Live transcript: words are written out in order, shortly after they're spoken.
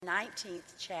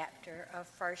19th chapter of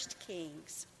 1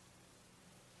 Kings.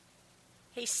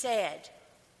 He said,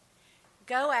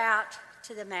 "Go out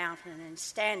to the mountain and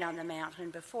stand on the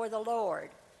mountain before the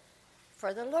Lord,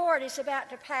 for the Lord is about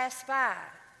to pass by."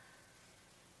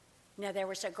 Now there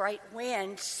was a great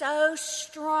wind, so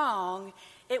strong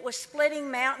it was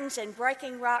splitting mountains and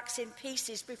breaking rocks in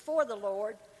pieces before the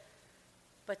Lord,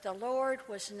 but the Lord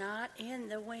was not in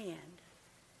the wind.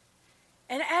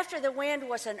 And after the wind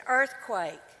was an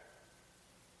earthquake,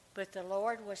 but the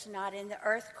Lord was not in the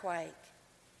earthquake.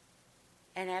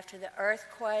 And after the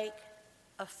earthquake,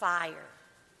 a fire,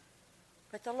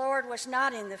 but the Lord was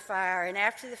not in the fire. And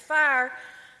after the fire,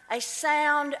 a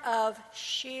sound of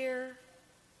sheer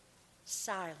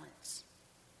silence.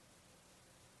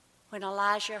 When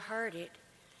Elijah heard it,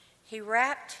 he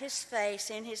wrapped his face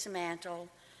in his mantle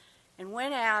and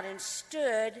went out and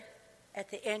stood at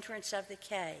the entrance of the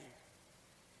cave.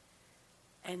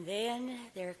 And then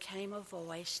there came a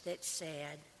voice that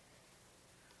said,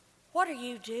 "What are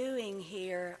you doing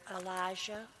here,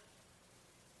 Elijah?"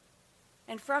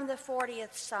 And from the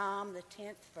 40th Psalm, the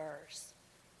 10th verse,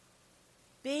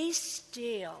 "Be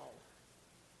still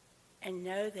and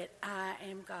know that I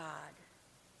am God.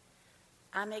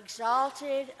 I'm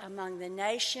exalted among the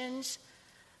nations.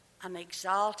 I'm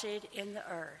exalted in the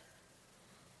earth."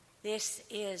 This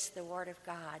is the word of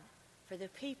God for the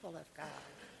people of God.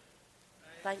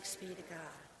 Thanks be to God.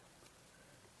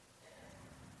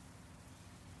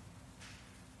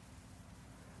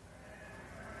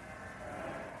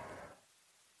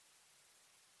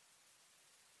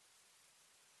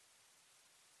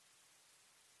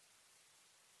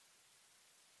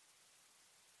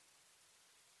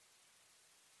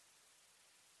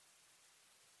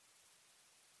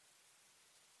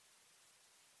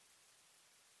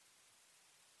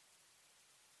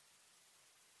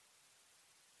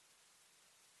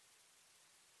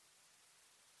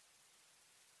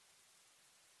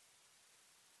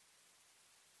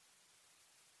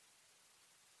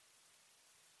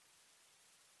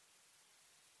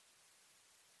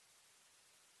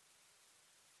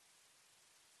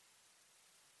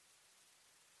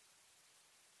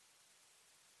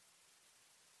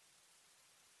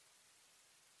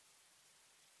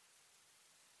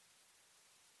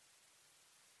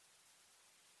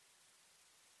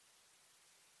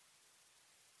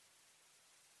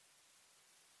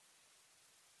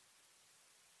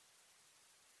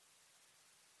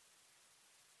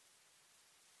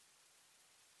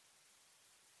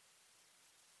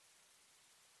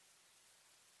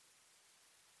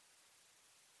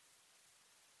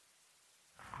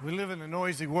 We live in a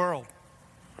noisy world.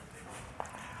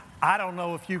 I don't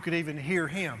know if you could even hear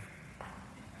him,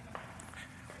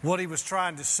 what he was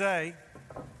trying to say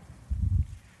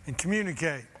and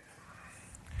communicate.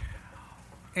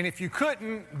 And if you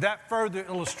couldn't, that further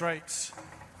illustrates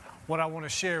what I want to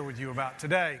share with you about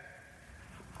today.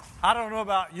 I don't know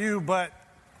about you, but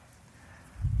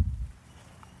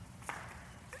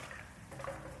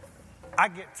I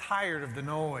get tired of the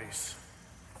noise.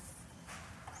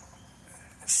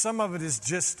 Some of it is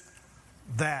just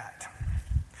that.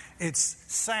 It's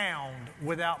sound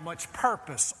without much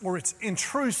purpose, or it's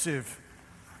intrusive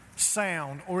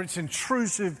sound, or it's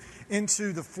intrusive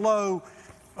into the flow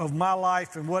of my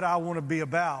life and what I want to be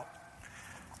about.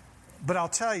 But I'll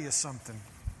tell you something.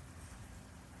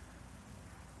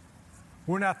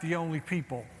 We're not the only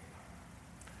people.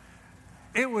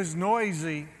 It was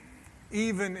noisy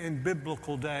even in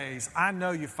biblical days. I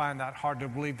know you find that hard to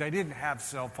believe. They didn't have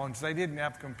cell phones. They didn't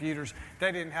have computers.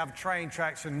 They didn't have train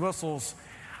tracks and whistles.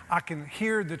 I can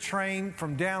hear the train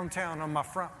from downtown on my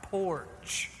front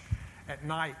porch at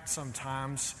night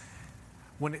sometimes.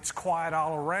 When it's quiet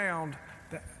all around,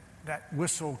 that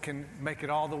whistle can make it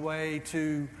all the way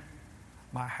to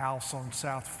my house on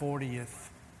South 40th.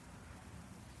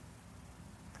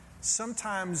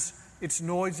 Sometimes it's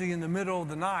noisy in the middle of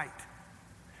the night.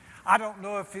 I don't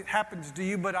know if it happens to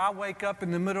you, but I wake up in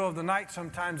the middle of the night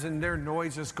sometimes and there are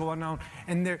noises going on,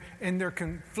 and they're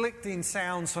conflicting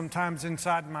sounds sometimes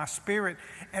inside my spirit,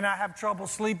 and I have trouble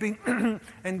sleeping.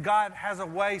 And God has a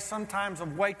way sometimes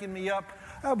of waking me up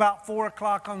about 4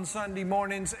 o'clock on Sunday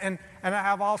mornings, and I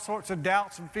have all sorts of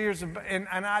doubts and fears and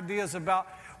ideas about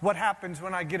what happens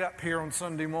when I get up here on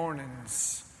Sunday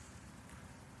mornings.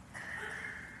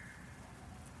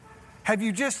 Have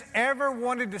you just ever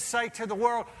wanted to say to the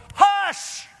world,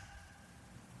 "Hush!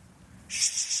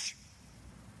 Shh!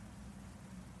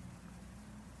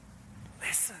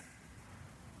 Listen."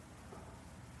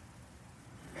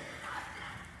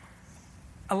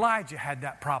 Elijah had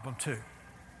that problem too.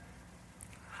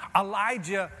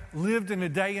 Elijah lived in a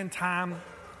day and time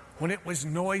when it was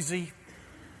noisy.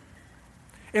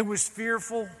 It was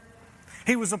fearful.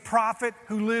 He was a prophet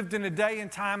who lived in a day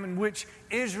and time in which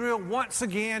Israel, once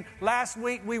again, last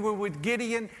week we were with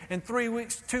Gideon, and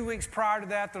 2 weeks prior to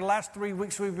that, the last 3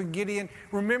 weeks we were with Gideon.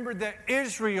 Remember that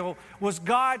Israel was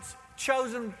God's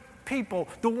chosen people,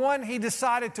 the one he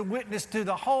decided to witness to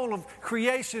the whole of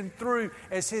creation through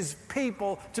as his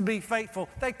people to be faithful.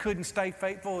 They couldn't stay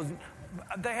faithful.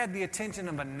 They had the attention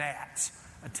of a gnat's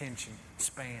attention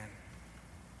span.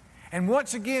 And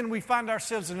once again, we find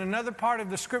ourselves in another part of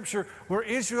the scripture where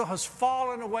Israel has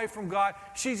fallen away from God.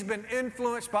 She's been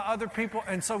influenced by other people,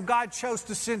 and so God chose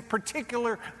to send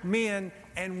particular men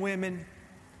and women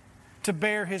to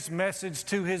bear his message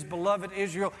to his beloved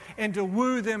Israel and to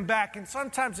woo them back. And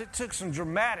sometimes it took some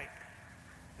dramatic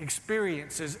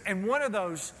experiences. And one of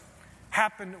those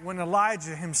happened when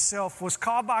Elijah himself was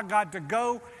called by God to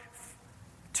go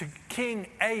to King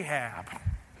Ahab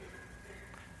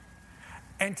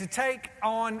and to take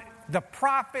on the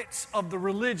prophets of the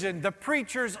religion, the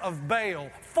preachers of Baal,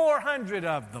 400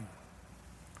 of them.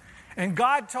 And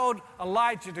God told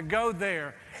Elijah to go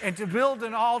there and to build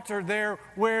an altar there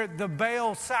where the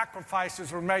Baal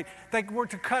sacrifices were made. They were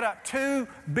to cut up 2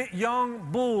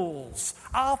 young bulls.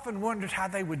 I often wondered how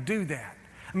they would do that.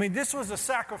 I mean, this was a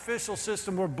sacrificial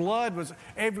system where blood was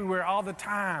everywhere all the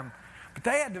time. But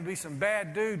they had to be some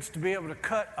bad dudes to be able to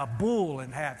cut a bull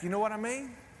in half. You know what I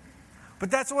mean? But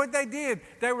that's what they did.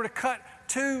 They were to cut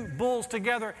 2 bulls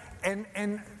together. And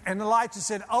Elijah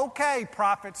said, okay,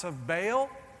 prophets of Baal,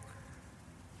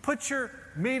 put your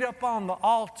meat up on the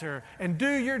altar and do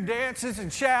your dances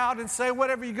and shout and say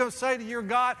whatever you're going to say to your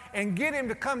God and get him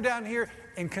to come down here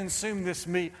and consume this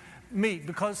meat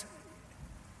because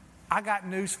I got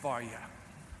news for you.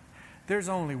 There's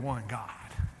only one God.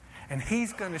 And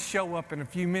he's going to show up in a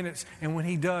few minutes, and when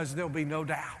he does, there'll be no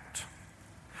doubt.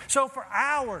 So for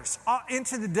hours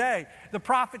into the day, the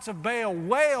prophets of Baal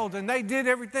wailed and they did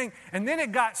everything. And then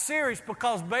it got serious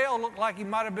because Baal looked like he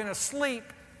might have been asleep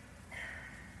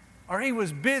or he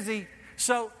was busy.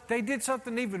 So they did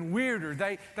something even weirder.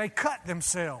 They cut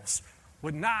themselves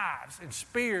with knives and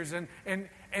spears and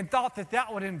thought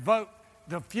that would invoke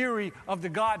the fury of the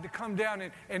God to come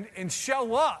down and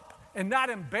show up and not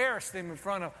embarrass them in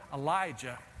front of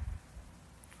Elijah.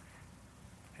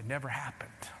 It never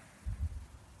happened.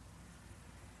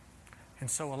 And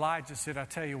so Elijah said, I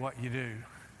tell you what you do.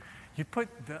 You put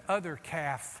the other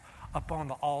calf up on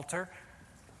the altar.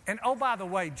 And oh, by the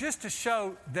way, just to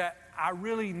show that I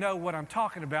really know what I'm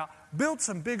talking about, build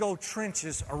some big old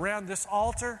trenches around this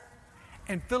altar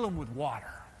and fill them with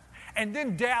water. And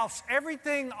then douse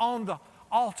everything on the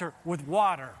altar with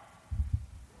water.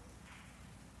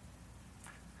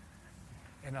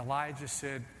 And Elijah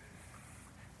said,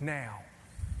 now,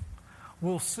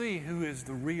 we'll see who is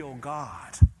the real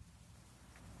God.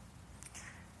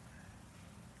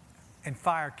 And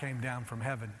fire came down from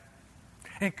heaven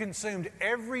and consumed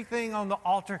everything on the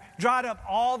altar, dried up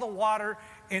all the water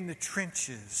in the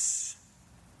trenches.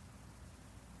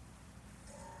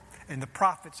 And the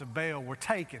prophets of Baal were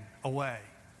taken away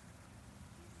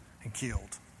and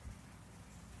killed.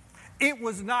 It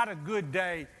was not a good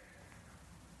day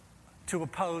to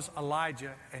oppose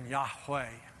Elijah and Yahweh.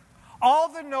 All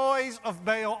the noise of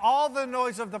Baal, all the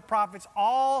noise of the prophets,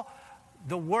 all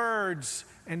the words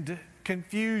and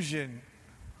confusion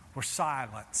were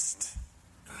silenced.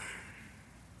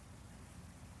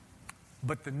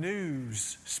 But the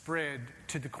news spread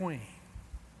to the queen.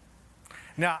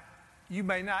 Now, you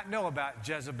may not know about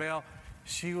Jezebel.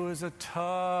 She was a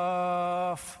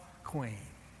tough queen.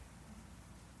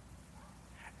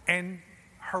 And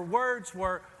her words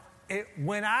were,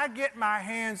 when I get my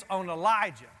hands on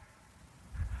Elijah,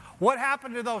 what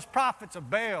happened to those prophets of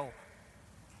Baal?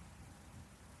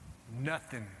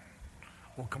 Nothing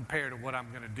will compare to what I'm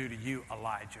going to do to you,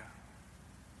 Elijah.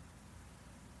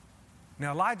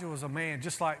 Now, Elijah was a man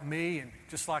just like me and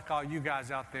just like all you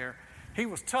guys out there. He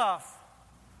was tough,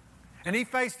 and he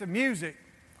faced the music,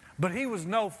 but he was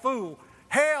no fool.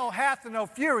 Hell hath no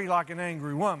fury like an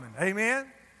angry woman. Amen?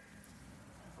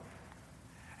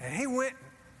 And he went,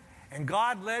 and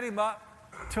God led him up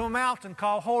to a mountain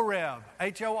called Horeb,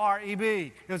 Horeb.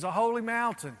 It was a holy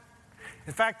mountain.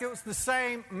 In fact, it was the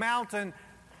same mountain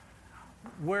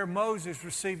where Moses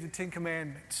received the 10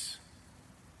 Commandments.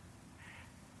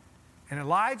 And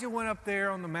Elijah went up there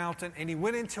on the mountain and he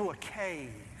went into a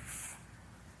cave.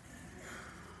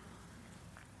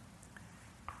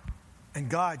 And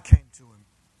God came to him.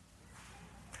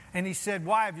 And he said,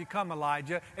 why have you come,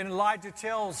 Elijah? And Elijah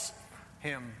tells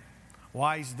him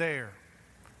why he's there,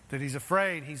 that he's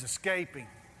afraid, he's escaping.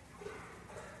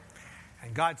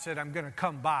 And God said, I'm going to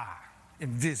come by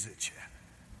and visit you.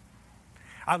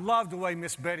 I love the way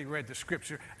Miss Betty read the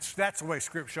Scripture. That's the way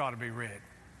Scripture ought to be read.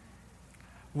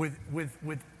 With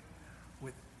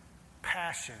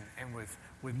passion and with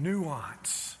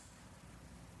nuance.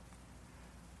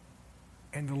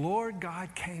 And the Lord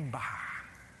God came by.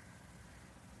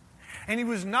 And he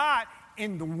was not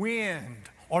in the wind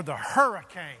or the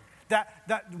hurricane.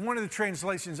 That one of the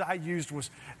translations I used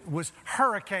was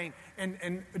hurricane.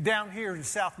 And down here in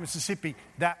South Mississippi,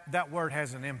 that word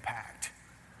has an impact.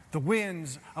 The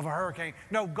winds of a hurricane.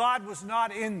 No, God was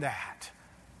not in that.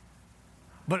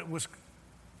 But it was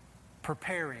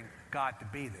preparing God to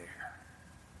be there.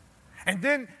 And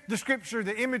then the scripture,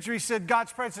 the imagery said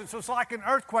God's presence was like an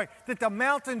earthquake, that the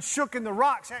mountains shook and the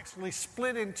rocks actually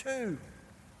split in two.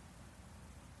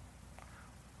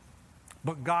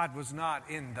 But God was not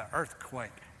in the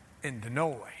earthquake, in the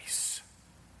noise.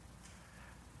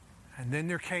 And then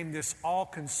there came this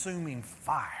all-consuming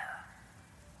fire.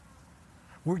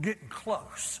 We're getting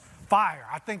close. Fire.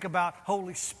 I think about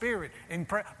Holy Spirit in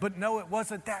prayer, but no, it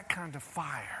wasn't that kind of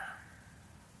fire.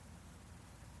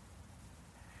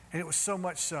 And it was so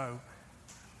much so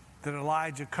that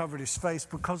Elijah covered his face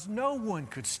because no one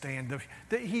could stand.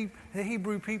 The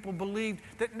Hebrew people believed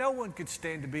that no one could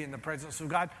stand to be in the presence of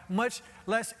God, much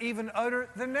less even utter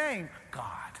the name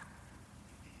God.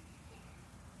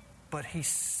 But he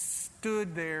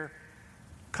stood there,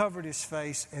 covered his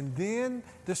face, and then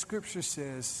the scripture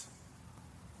says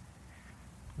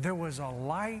there was a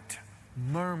light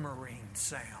murmuring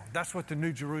sound. That's what the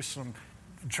New Jerusalem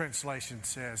translation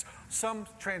says. Some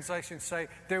translations say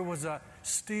there was a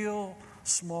still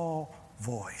small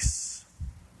voice.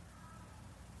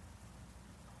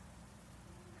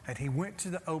 And he went to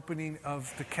the opening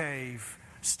of the cave,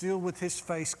 still with his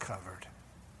face covered,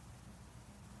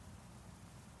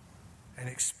 and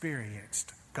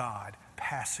experienced God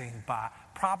passing by.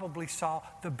 Probably saw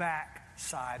the back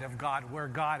side of God where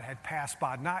God had passed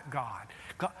by, not God.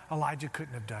 Elijah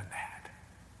couldn't have done that.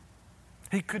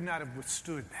 He could not have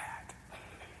withstood that.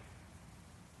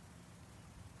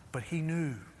 But he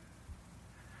knew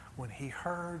when he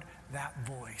heard that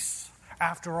voice,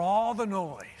 after all the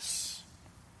noise,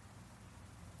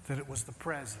 that it was the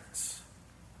presence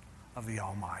of the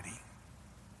Almighty.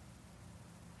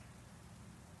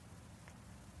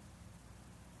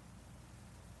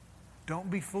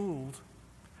 Don't be fooled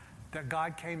that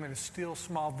God came in a still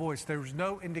small voice. There was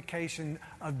no indication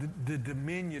of the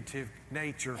diminutive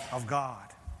nature of God.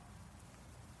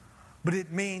 But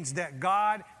it means that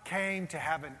God came to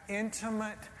have an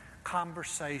intimate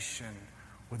conversation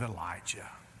with Elijah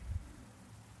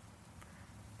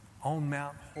on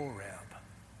Mount Horeb.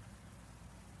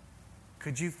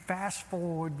 Could you fast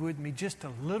forward with me just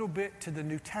a little bit to the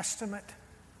New Testament?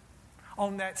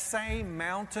 On that same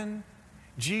mountain,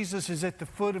 Jesus is at the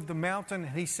foot of the mountain,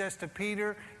 and he says to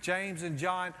Peter, James, and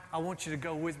John, I want you to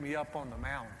go with me up on the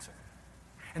mountain.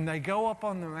 And they go up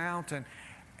on the mountain,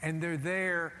 and they're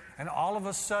there, and all of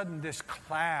a sudden this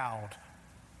cloud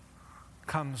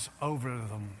comes over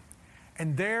them.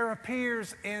 And there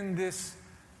appears in this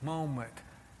moment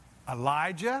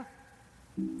Elijah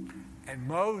and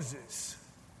Moses.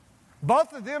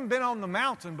 Both of them been on the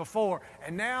mountain before,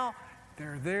 and now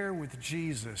they're there with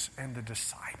Jesus and the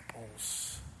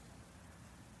disciples.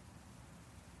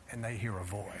 And they hear a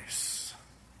voice.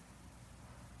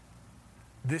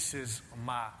 This is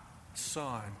my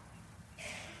son,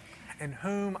 in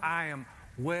whom I am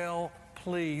well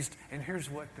pleased. And here's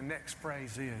what the next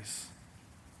phrase is.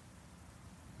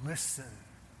 Listen.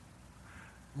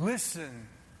 Listen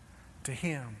to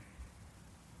him.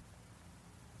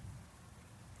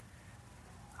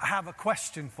 I have a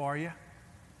question for you.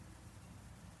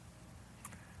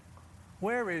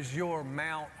 Where is your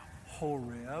Mount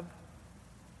Horeb?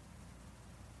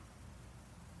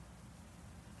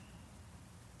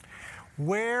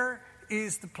 Where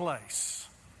is the place,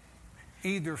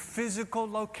 either physical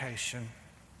location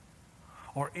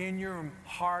or in your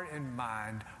heart and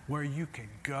mind, where you can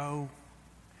go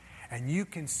and you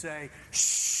can say,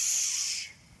 shh,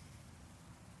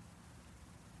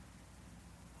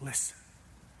 listen.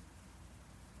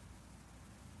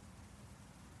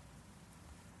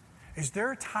 Is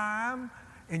there a time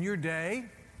in your day,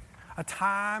 a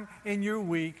time in your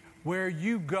week where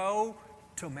you go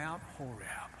to Mount Horeb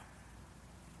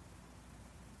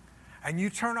and you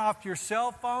turn off your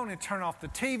cell phone and turn off the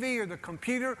TV or the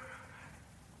computer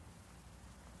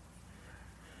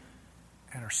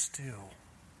and are still?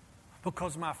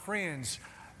 Because, my friends,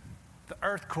 the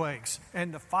earthquakes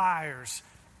and the fires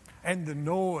and the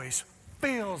noise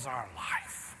fills our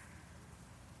life.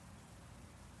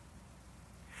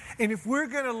 And if we're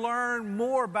going to learn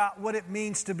more about what it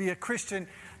means to be a Christian,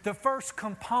 the first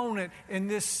component in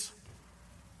this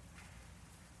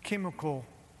chemical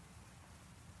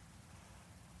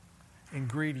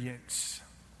ingredients,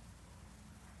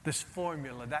 this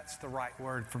formula, that's the right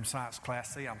word from science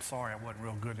class. See, I'm sorry I wasn't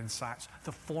real good in science.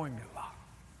 The formula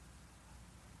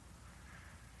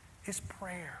is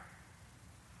prayer.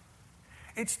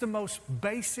 It's the most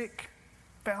basic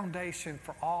foundation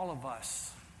for all of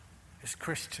us as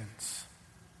Christians.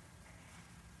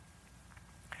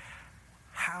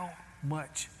 How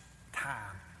much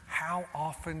time, how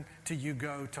often do you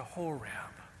go to Horeb?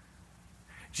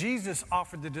 Jesus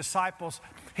offered the disciples,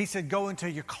 he said, go into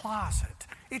your closet.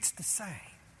 It's the same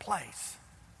place.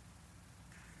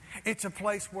 It's a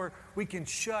place where we can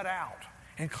shut out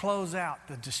and close out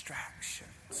the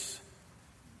distractions.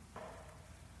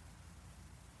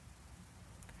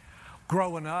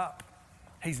 Growing up,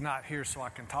 he's not here so I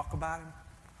can talk about him.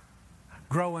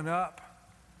 Growing up,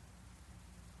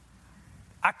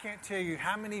 I can't tell you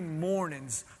how many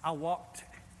mornings I walked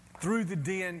through the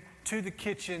den to the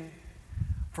kitchen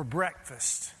for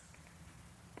breakfast.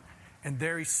 And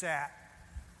there he sat,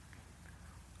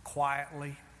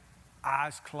 quietly,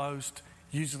 eyes closed,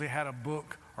 usually had a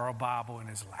book or a Bible in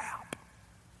his lap.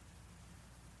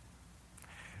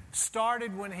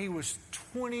 Started when he was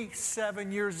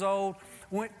 27 years old,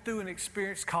 went through an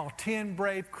experience called 10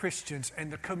 Brave Christians, and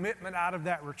the commitment out of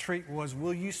that retreat was,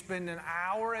 will you spend an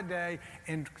hour a day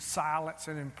in silence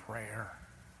and in prayer?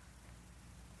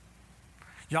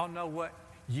 Y'all know what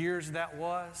years that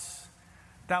was?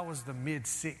 That was the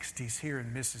mid-60s here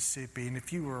in Mississippi, and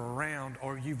if you were around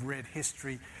or you've read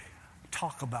history,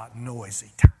 talk about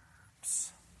noisy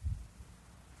times.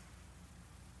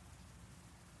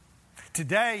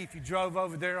 Today, if you drove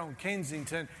over there on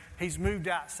Kensington, he's moved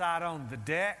outside on the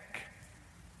deck.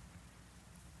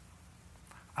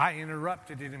 I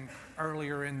interrupted him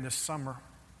earlier in the summer.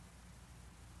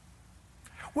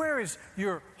 Where is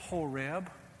your Horeb?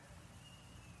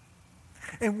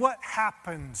 And what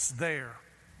happens there?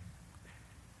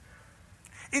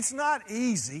 It's not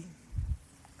easy.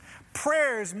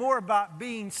 Prayer is more about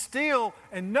being still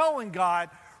and knowing God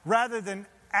rather than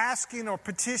asking or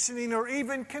petitioning or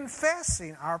even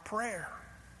confessing our prayer.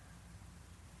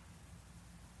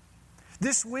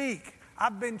 This week,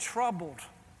 I've been troubled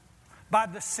by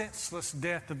the senseless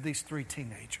death of these 3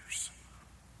 teenagers.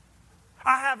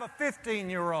 I have a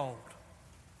 15-year-old.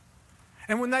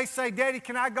 And when they say, Daddy,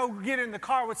 can I go get in the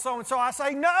car with so-and-so? I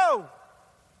say, no,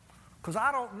 because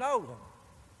I don't know them.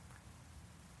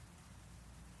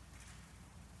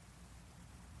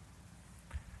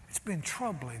 It's been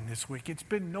troubling this week. It's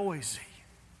been noisy.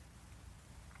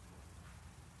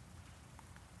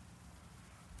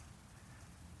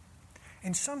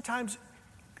 And sometimes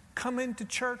coming to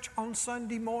church on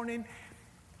Sunday morning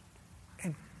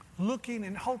and looking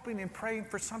and hoping and praying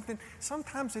for something,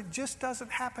 sometimes it just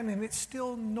doesn't happen and it's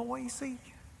still noisy.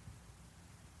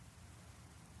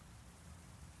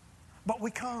 But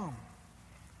we come.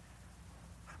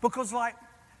 Because like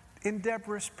in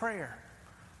Deborah's prayer,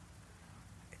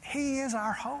 He is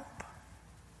our hope.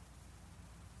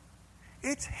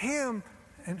 It's Him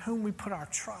in whom we put our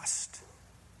trust.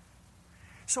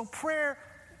 So prayer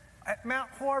at Mount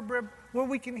Horeb, where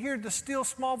we can hear the still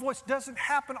small voice, doesn't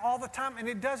happen all the time, and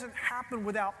it doesn't happen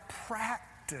without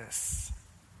practice.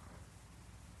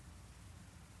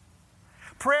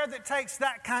 Prayer that takes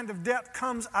that kind of depth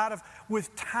comes out of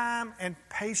with time and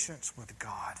patience with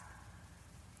God.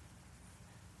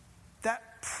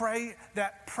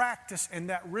 That practice and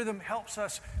that rhythm helps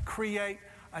us create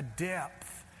a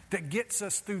depth that gets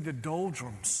us through the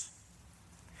doldrums.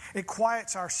 It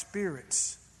quiets our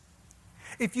spirits.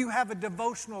 If you have a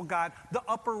devotional guide, the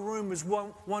upper room is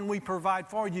one we provide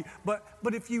for you. But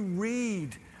if you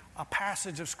read a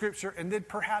passage of Scripture and then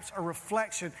perhaps a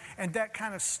reflection, and that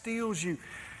kind of steals you,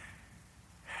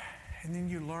 and then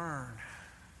you learn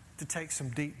to take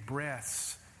some deep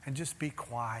breaths and just be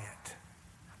quiet.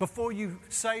 Before you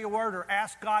say a word or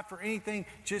ask God for anything,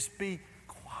 just be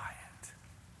quiet.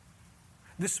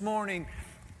 This morning,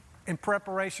 in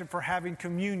preparation for having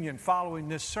communion following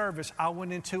this service, I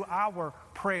went into our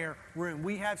prayer room.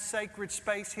 We have sacred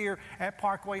space here at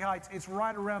Parkway Heights. It's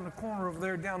right around the corner over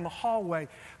there down the hallway.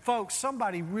 Folks,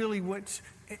 somebody really wants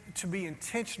to be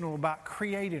intentional about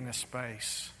creating a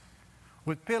space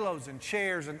with pillows and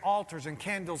chairs and altars and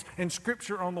candles and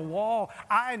Scripture on the wall.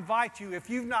 I invite you,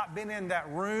 if you've not been in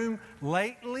that room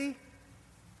lately,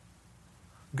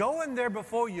 go in there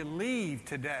before you leave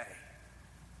today.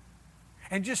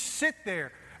 And just sit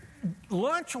there.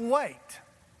 Lunch wait.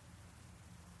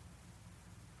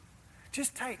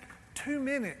 Just take 2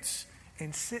 minutes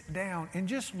and sit down and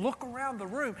just look around the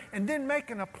room and then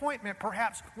make an appointment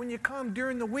perhaps when you come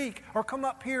during the week or come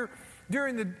up here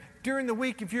during the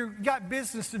week if you've got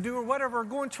business to do or whatever, or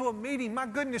going to a meeting. My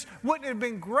goodness, wouldn't it have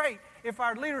been great if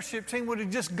our leadership team would have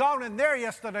just gone in there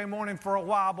yesterday morning for a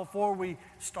while before we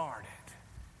started?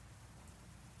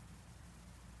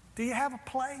 Do you have a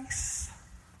place?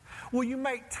 Will you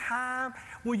make time?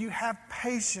 Will you have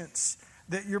patience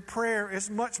that your prayer is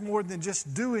much more than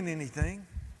just doing anything?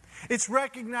 It's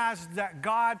recognized that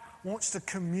God wants to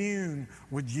commune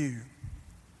with you.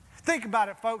 Think about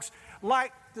it, folks.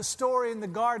 Like the story in the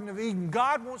Garden of Eden,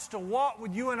 God wants to walk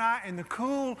with you and I in the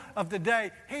cool of the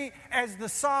day. He, as the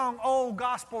song, old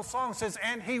gospel song says,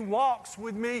 and He walks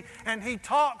with me, and He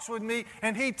talks with me,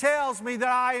 and He tells me that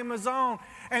I am His own.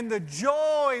 And the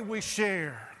joy we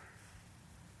share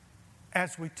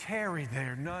as we tarry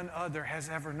there, none other has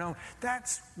ever known.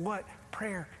 That's what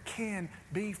prayer can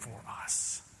be for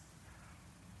us.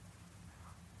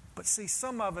 But see,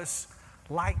 some of us,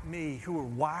 like me, who are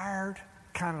wired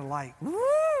kind of like,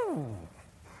 woo!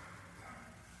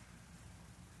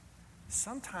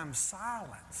 Sometimes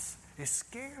silence is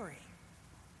scary.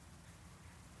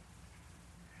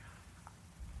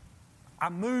 I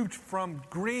moved from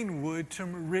Greenwood to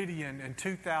Meridian in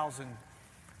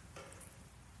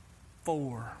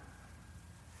 2004.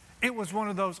 It was one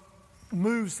of those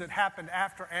moves that happened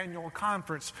after annual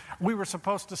conference. We were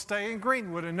supposed to stay in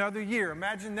Greenwood another year.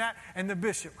 Imagine that. And the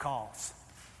bishop calls.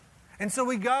 And so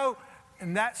we go,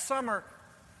 and that summer,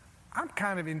 I'm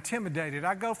kind of intimidated.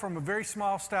 I go from a very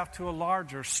small staff to a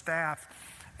larger staff.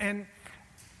 And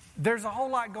there's a whole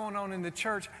lot going on in the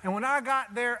church. And when I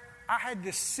got there, I had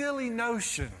this silly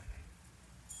notion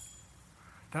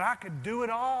that I could do it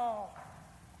all.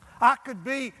 I could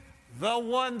be the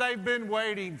one they've been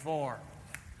waiting for.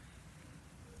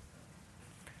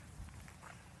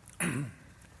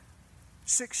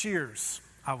 6 years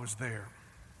I was there.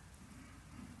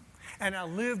 And I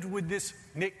lived with this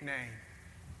nickname.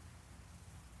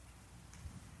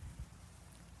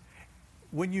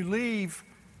 When you leave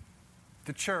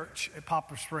the church at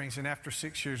Poplar Springs, and after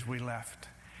 6 years we left,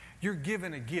 you're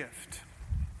given a gift.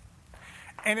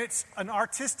 And it's an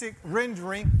artistic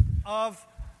rendering of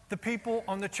the people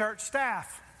on the church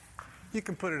staff. You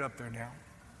can put it up there now.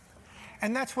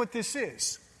 And that's what this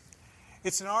is.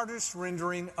 It's an artist's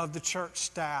rendering of the church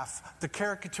staff. The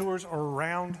caricatures are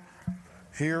around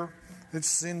here. It's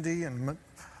Cindy and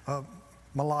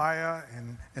Malaya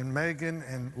and Megan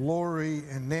and Lori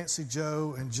and Nancy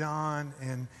Joe and John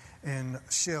and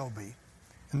Shelby.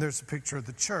 And there's a picture of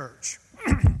the church.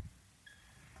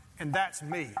 And that's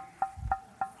me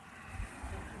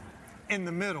in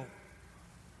the middle.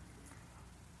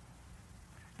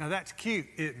 Now that's cute,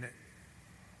 isn't it?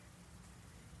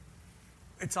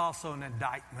 It's also an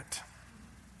indictment.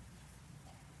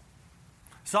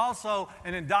 It's also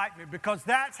an indictment because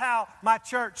that's how my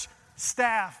church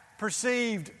staff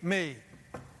perceived me.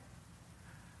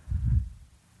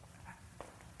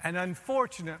 And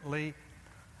unfortunately,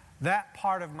 that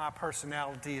part of my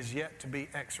personality is yet to be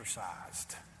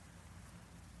exercised.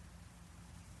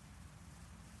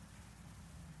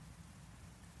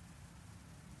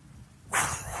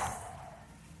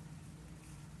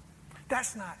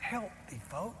 That's not healthy,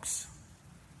 folks.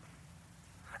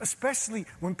 Especially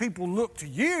when people look to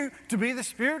you to be the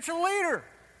spiritual leader.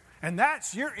 And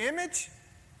that's your image.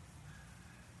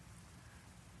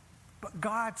 But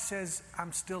God says,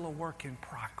 I'm still a work in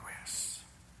progress.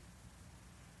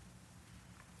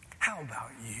 How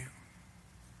about you?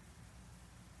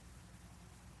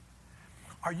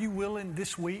 Are you willing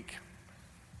this week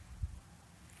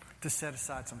to set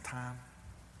aside some time?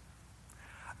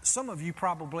 Some of you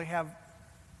probably have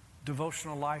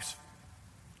devotional lives,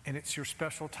 and it's your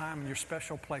special time and your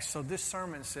special place. So this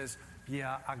sermon says,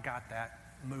 yeah, I got that.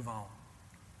 Move on.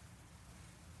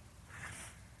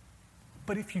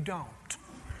 But if you don't,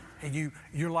 and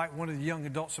you're like one of the young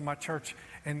adults in my church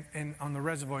and on the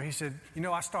reservoir, he said,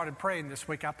 I started praying this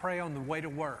week. I pray on the way to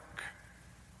work.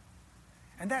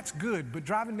 And that's good, but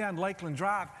driving down Lakeland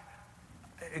Drive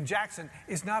in Jackson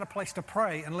is not a place to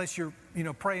pray unless you're,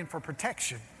 praying for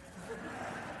protection.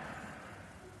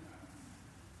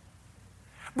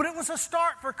 But it was a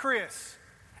start for Chris.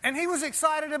 And he was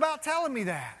excited about telling me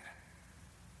that.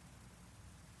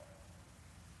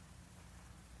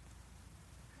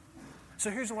 So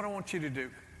here's what I want you to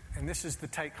do. And this is the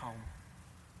take home.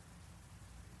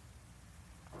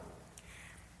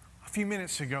 A few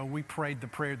minutes ago, we prayed the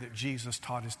prayer that Jesus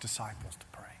taught his disciples to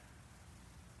pray.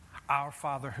 Our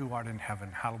Father who art in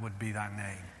heaven, hallowed be thy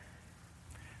name.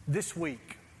 This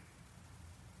week,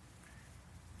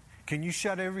 can you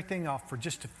shut everything off for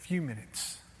just a few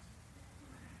minutes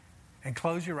And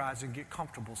close your eyes and get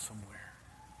comfortable somewhere.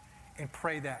 And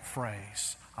pray that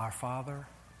phrase, Our Father,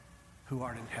 who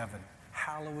art in heaven,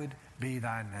 hallowed be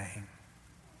thy name.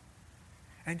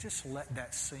 And just let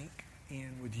that sink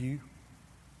in with you.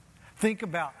 Think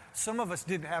about, some of us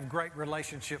didn't have great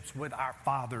relationships with our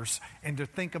fathers, and to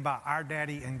think about our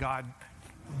daddy and God,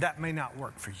 that may not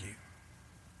work for you.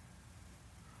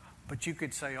 But you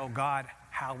could say, oh God,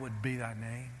 hallowed be thy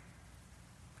name.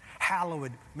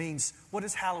 Hallowed means, what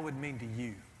does hallowed mean to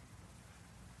you?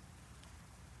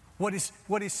 What is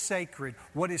sacred?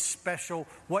 What is special?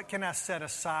 What can I set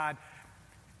aside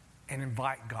and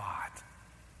invite God?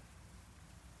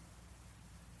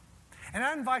 And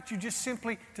I invite you just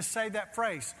simply to say that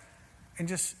phrase and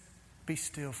just be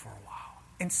still for a while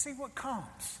and see what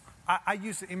comes. I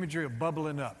use the imagery of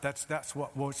bubbling up. That's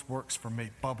what works for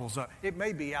me, bubbles up. It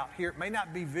may be out here. It may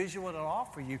not be visual at all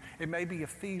for you. It may be a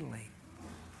feeling.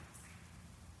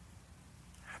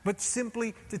 But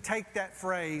simply to take that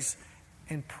phrase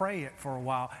and pray it for a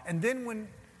while. And then when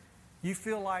you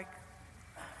feel like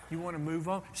you want to move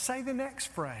on, say the next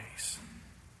phrase.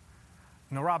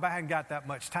 Now, Rob, I hadn't got that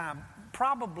much time.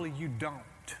 Probably you don't.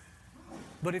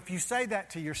 But if you say that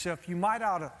to yourself, you might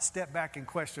ought to step back and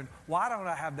question, why don't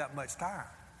I have that much time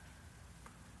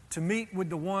to meet with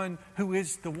the one who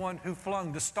is the one who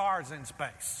flung the stars in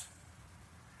space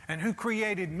and who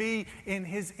created me in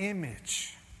his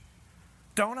image?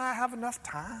 Don't I have enough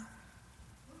time?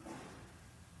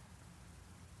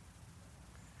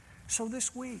 So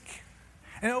this week,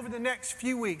 and over the next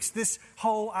few weeks, this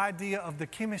whole idea of the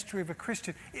chemistry of a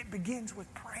Christian, it begins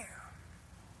with prayer.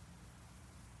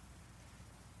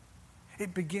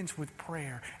 It begins with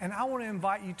prayer. And I want to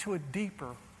invite you to a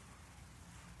deeper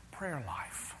prayer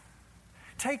life.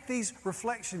 Take these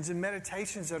reflections and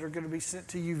meditations that are going to be sent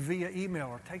to you via email,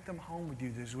 or take them home with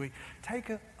you this week. Take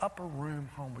an upper room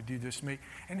home with you this week.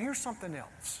 And here's something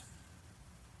else.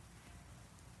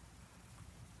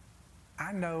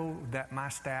 I know that my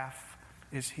staff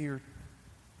is here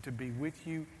to be with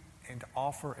you and to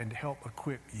offer and to help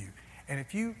equip you. And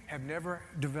if you have never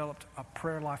developed a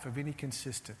prayer life of any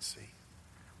consistency,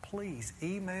 please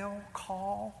email,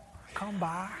 call, come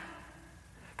by.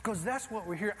 Because that's what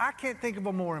we're here. I can't think of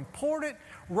a more important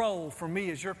role for me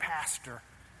as your pastor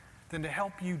than to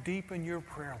help you deepen your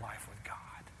prayer life with God.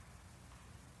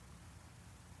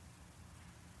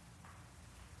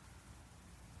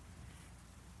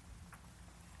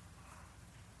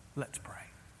 Let's pray.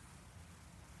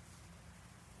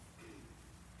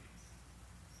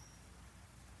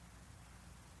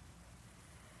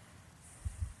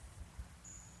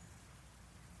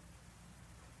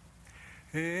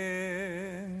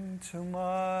 Into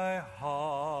my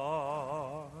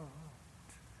heart,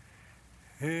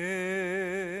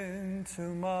 into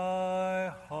my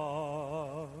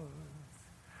heart,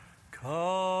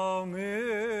 come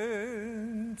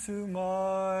into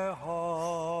my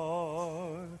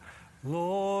heart,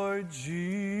 Lord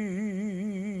Jesus,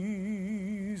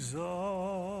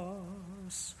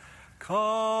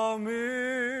 come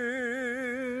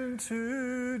in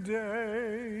today,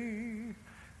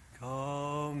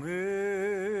 come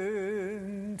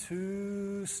in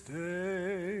to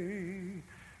stay,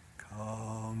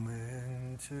 come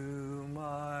into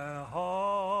my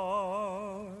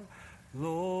heart,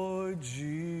 Lord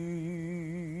Jesus.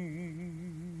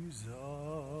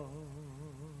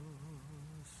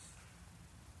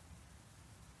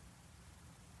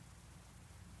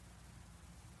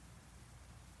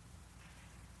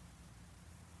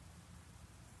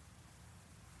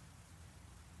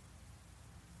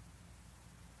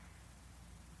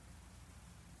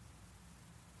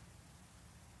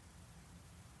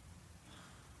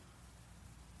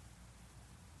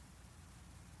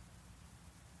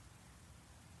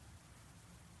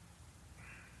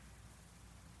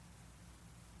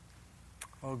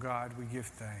 Oh God, we give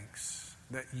thanks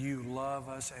that you love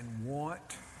us and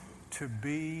want to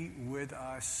be with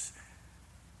us.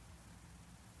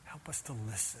 Help us to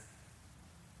listen.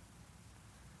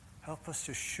 Help us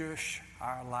to shush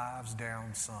our lives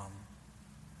down some,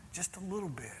 just a little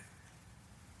bit,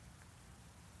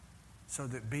 so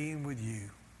that being with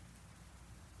you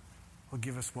will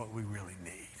give us what we really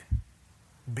need,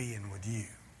 being with you.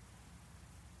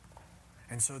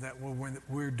 And so that when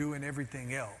we're doing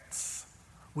everything else,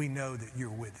 we know that you're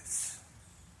with us.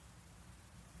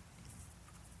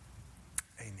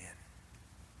 Amen.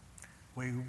 We